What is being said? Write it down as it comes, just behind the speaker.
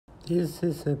This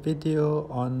is a video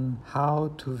on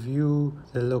how to view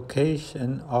the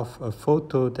location of a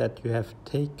photo that you have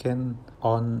taken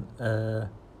on a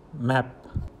map.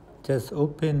 Just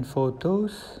open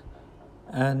Photos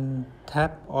and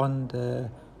tap on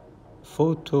the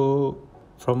photo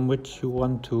from which you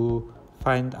want to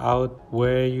find out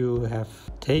where you have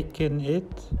taken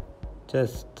it.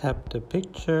 Just tap the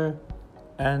picture,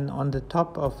 and on the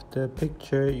top of the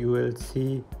picture you will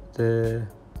see the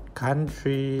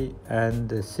country and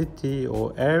the city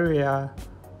or area,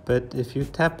 but if you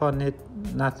tap on it,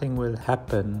 nothing will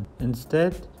happen.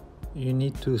 Instead, you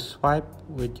need to swipe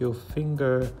with your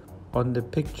finger on the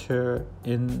picture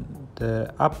in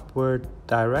the upward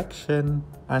direction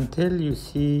until you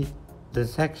see the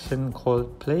section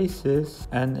called Places,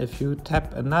 and if you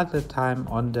tap another time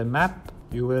on the map,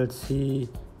 you will see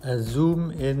a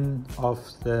zoom in of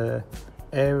the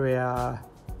area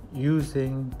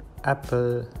using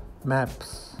Apple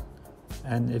Maps.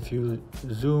 And if you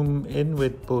zoom in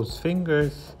with both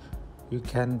fingers, you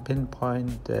can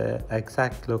pinpoint the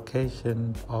exact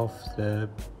location of the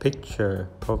picture,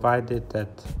 provided that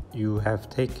you have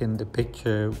taken the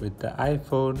picture with the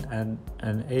iPhone and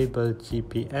enabled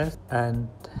GPS and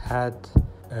had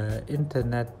an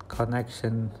internet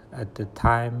connection at the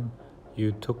time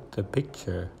you took the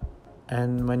picture.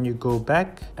 And when you go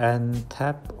back and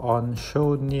tap on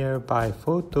Show Nearby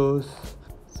Photos,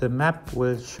 the map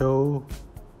will show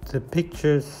the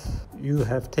pictures you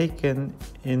have taken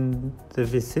in the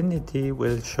vicinity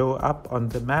will show up on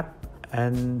the map,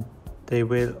 and they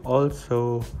will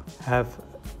also have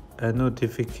a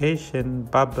notification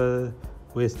bubble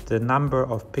with the number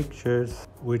of pictures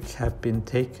which have been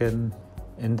taken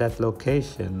in that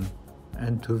location.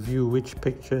 And to view which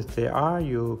pictures they are,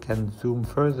 you can zoom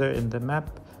further in the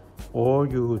map, or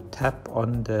you tap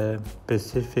on the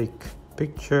specific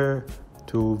picture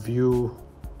to view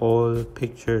all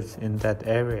pictures in that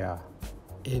area.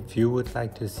 If you would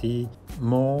like to see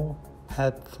more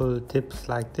helpful tips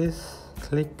like this,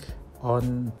 click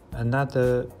on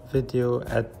another video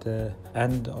at the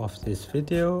end of this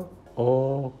video,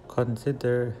 or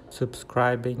consider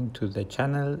subscribing to the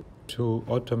channel to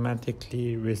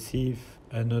automatically receive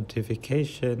a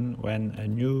notification when a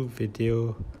new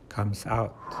video comes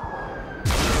out.